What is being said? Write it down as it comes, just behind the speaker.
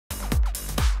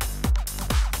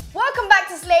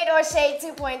to Slate or Shade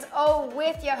 2.0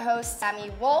 with your host, Sammy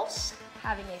Walsh,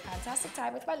 having a fantastic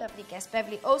time with my lovely guests,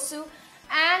 Beverly Osu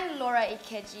and Laura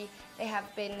IKEJI. They have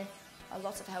been a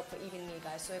lot of help for even me,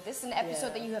 guys. So if this is an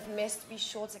episode that you have missed, be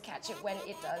sure to catch it when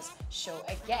it does show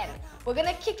again. We're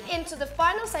gonna kick into the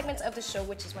final segment of the show,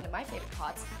 which is one of my favorite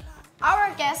parts.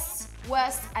 Our guests'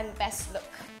 worst and best look.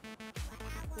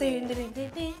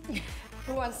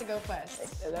 Who wants to go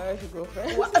first? Laura should go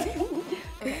first.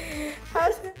 Okay.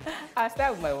 I'll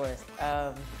start with my worst.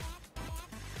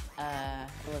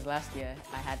 It was last year.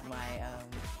 I had my,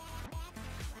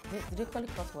 did you call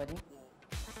it court wedding?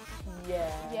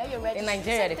 Yeah, you're registered. In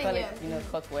Nigeria, they call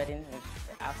it, court wedding.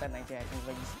 Outside Nigeria, I think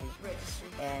registry.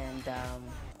 And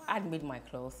I had made my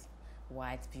clothes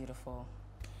white, beautiful.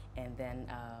 And then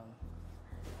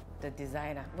the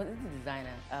designer, what is the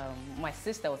designer? My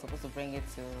sister was supposed to bring it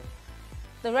to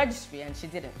the registry and she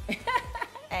didn't.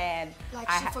 And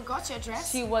she forgot your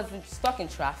dress? She was stuck in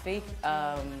traffic.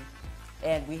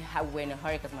 And we were in a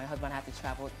hurry because my husband had to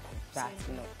travel back,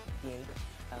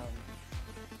 PA.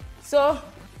 So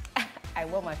I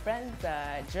wore my friend's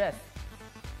dress,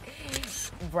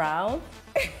 brown,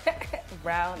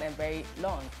 brown and very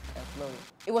long and flowy.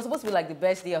 It was supposed to be like the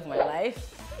best day of my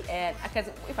life, and because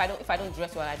if I don't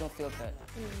dress well, I don't feel good,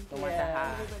 no matter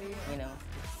how,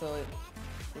 So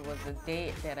it was the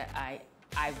day that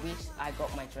I wish I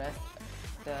got my dress.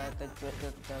 The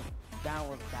gown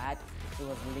was bad. It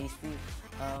was lacy.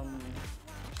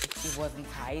 It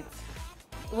wasn't tight.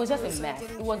 It was just a mess.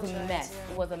 It was a mess.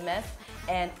 It was a mess.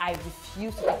 And I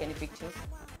refused to take any pictures.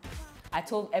 I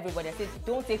told everybody, I said,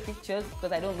 don't take pictures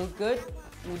because I don't look good.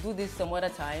 We'll do this some other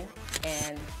time.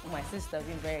 And my sister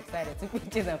being very excited took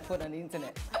pictures and put on the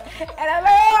internet. And I'm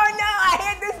like, oh no, I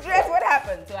hate this dress. What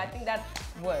happened? So I think that's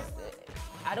worse.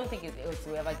 I don't think it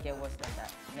will ever get worse than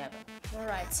that. Never. All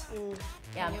right.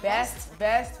 Yeah,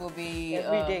 best will be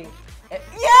every day.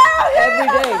 Every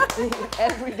day.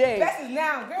 Every day. Best is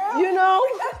now, girl.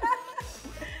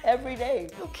 Every day.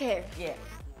 Okay. Yeah.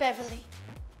 Beverly.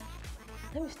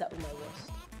 Let me start with my worst.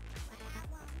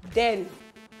 Then.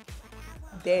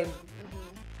 Okay.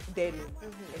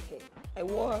 I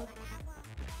wore,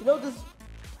 this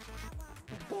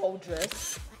ball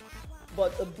dress,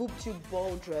 but a boob tube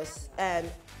ball dress,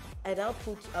 and I now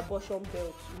put abortion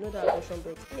belt. You know that abortion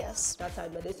belt? Yes. That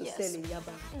time that they used to sell in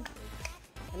Yaba.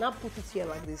 And I put it here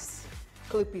like this,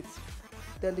 clip it.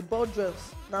 Then the ball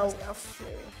dress now,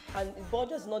 and the ball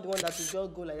dress is not the one that will just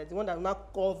go like that. The one that will now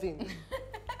curve in.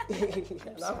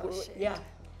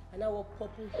 And I wore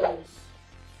purple heels.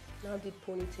 Now did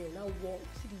ponytail. Now wore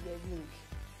see the earring.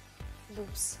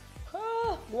 Loops.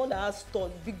 The one that has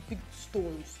stones, big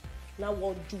stones. Now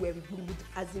wore jewelry,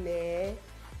 as in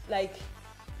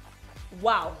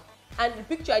wow. And the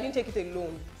picture I didn't take it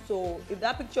alone. So if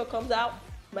that picture comes out,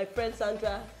 my friend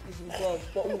Sandra is involved,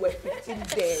 but we were 15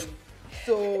 then.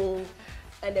 So,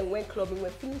 and then went clubbing, we were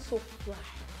feeling so fly.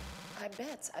 I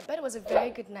bet it was a very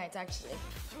good night, actually.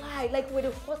 Fly, like we're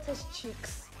the hottest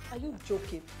chicks. Are you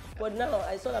joking? But now,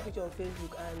 I saw that picture on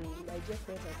Facebook and my dear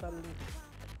friends and family,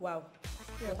 wow.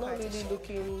 I was not really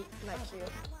looking like you.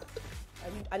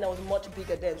 And I was much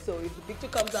bigger then, so if the picture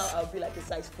comes out, I'll be like a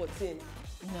size 14.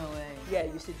 No way. Yeah,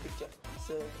 you see the picture,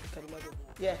 so you can imagine.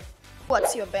 Yeah.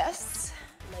 What's your best?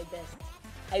 My best.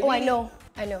 I know.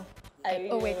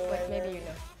 Oh wait, but maybe you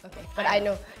know. Okay, but I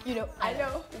know. I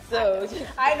know. So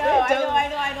I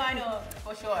know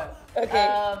for sure. Okay.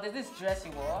 There's this dress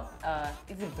you wore.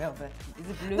 Is it velvet? Is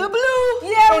it blue? The blue.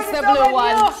 Yeah, it's the blue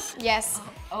one. Yes.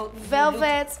 Oh,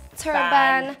 velvet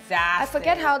turban. Fantastic. I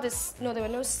forget how this. No, there were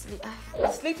no sleeves.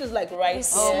 The sleeve was like right.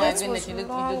 Oh my It goodness, you look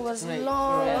great.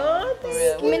 long. For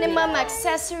real. Minimum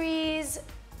accessories.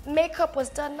 Makeup was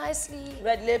done nicely.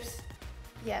 Red lips.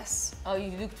 Yes. Oh,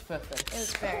 you looked perfect. It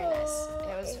was very nice.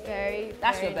 It was very.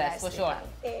 That's very your best, for nicely sure.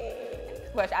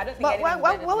 done. But I don't think.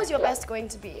 But what was your best going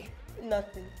to be?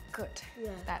 Nothing. Good.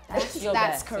 Yeah. That's your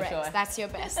that's best, for correct. sure. That's your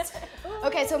best.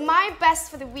 Okay, so my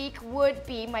best for the week would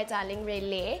be my darling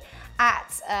Relay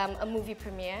at a movie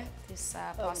premiere this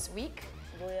past week.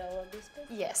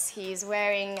 Yes, he's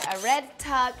wearing a red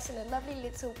tux and a lovely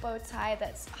little bow tie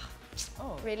that's...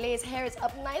 Relay's hair is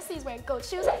up nicely, he's wearing gold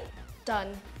shoes.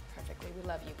 Done perfectly, we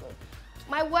love you, boo.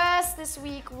 My worst this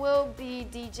week will be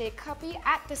DJ Cuppy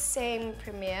at the same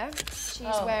premiere.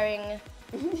 She's wearing...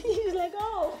 He's like,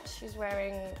 oh. She's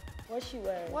wearing... What's she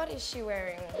wearing? What is she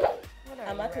wearing?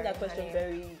 I'm asking that question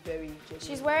very, very genuinely.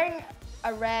 She's wearing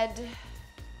a red...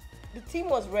 The theme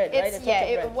was red, right? Yeah,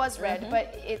 it was red,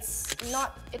 but it's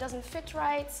not, it doesn't fit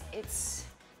right. It's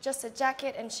just a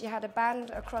jacket and she had a band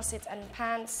across it and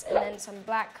pants and then some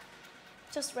black,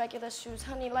 just regular shoes.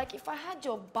 Honey, like if I had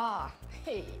your bar,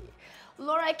 hey,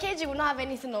 Laura IKEJI will not have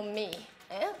anything on me.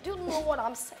 Eh? Do you know what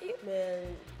I'm saying?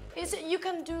 Man. You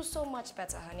can do so much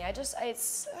better, honey.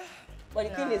 It's... But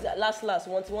the thing is, last,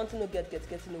 want to know get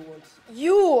to know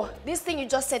want. This thing you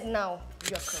just said now,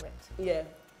 you're correct. Yeah.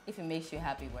 If it makes you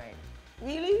happy, wear it.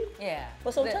 Really? Yeah.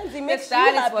 But sometimes it makes you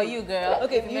happy. It's for you, girl.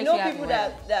 Okay, you know people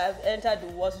that have entered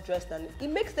the worst dressed and it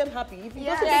makes them happy. If it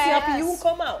doesn't make you happy, you won't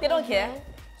come out. They don't care.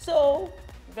 So,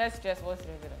 best dress, what's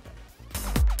dress?